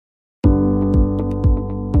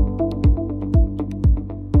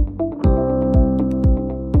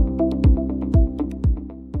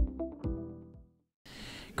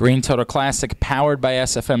Greene Turtle Classic, powered by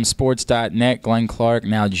SFMSports.net. Glen Clark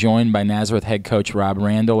now joined by Nazareth head coach Rob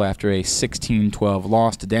Randall after a 16-12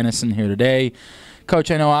 loss to Denison here today. Coach,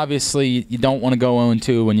 I know obviously you don't want to go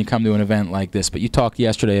 0-2 when you come to an event like this, but you talked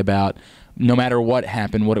yesterday about no matter what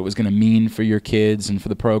happened, what it was going to mean for your kids and for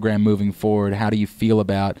the program moving forward. How do you feel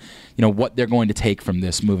about, what they're going to take from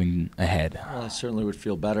this moving ahead? Well, I certainly would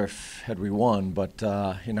feel better had we won, but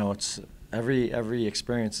it's every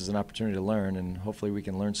experience is an opportunity to learn, and hopefully we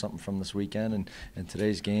can learn something from this weekend and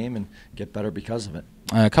today's game and get better because of it.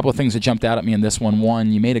 A couple of things that jumped out at me in this one.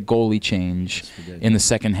 One, you made a goalie change in the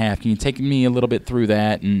second half. Can you take me a little bit through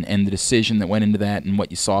that and the decision that went into that and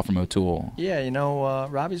what you saw from O'Toole? Yeah,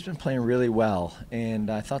 Robbie's been playing really well, and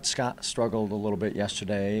I thought Scott struggled a little bit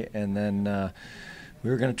yesterday, and then we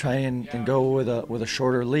were going to try and go with a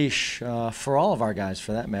shorter leash for all of our guys,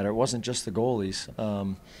 for that matter. It wasn't just the goalies.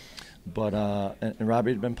 And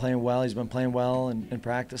Robbie had been playing well. He's been playing well in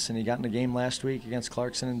practice, and he got in the game last week against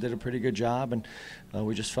Clarkson and did a pretty good job. And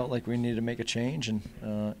we just felt like we needed to make a change. And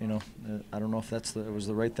I don't know if it was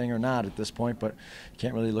the right thing or not at this point, but you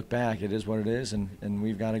can't really look back. It is what it is, and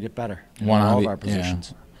we've got to get better in all of our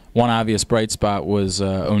positions. Yeah. One obvious bright spot was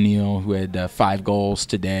O'Neill, who had 5 goals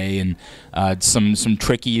today, and some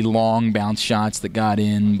tricky long bounce shots that got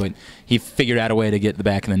in, but he figured out a way to get the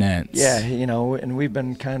back of the net. Yeah, and we've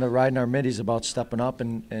been kind of riding our middies about stepping up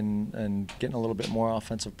and getting a little bit more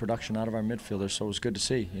offensive production out of our midfielders, so it was good to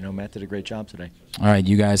see. Matt did a great job today. All right,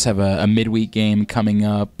 you guys have a midweek game coming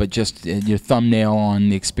up, but just your thumbnail on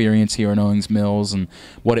the experience here in Owings Mills and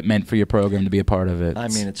what it meant for your program to be a part of it. I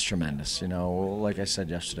mean, it's tremendous. Like I said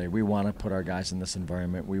yesterday, we want to put our guys in this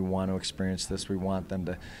environment. We want to experience this. We want them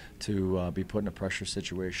to be put in a pressure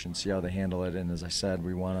situation, see how they handle it. And as I said,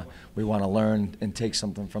 we want to learn and take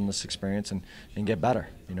something from this experience and get better.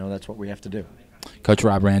 That's what we have to do. Coach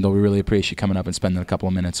Rob Randall, we really appreciate you coming up and spending a couple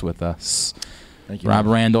of minutes with us. Thank you. Rob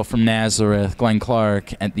Randall from Nazareth, Glen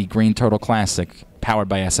Clark at the Greene Turtle Classic, powered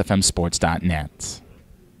by SFMSports.net.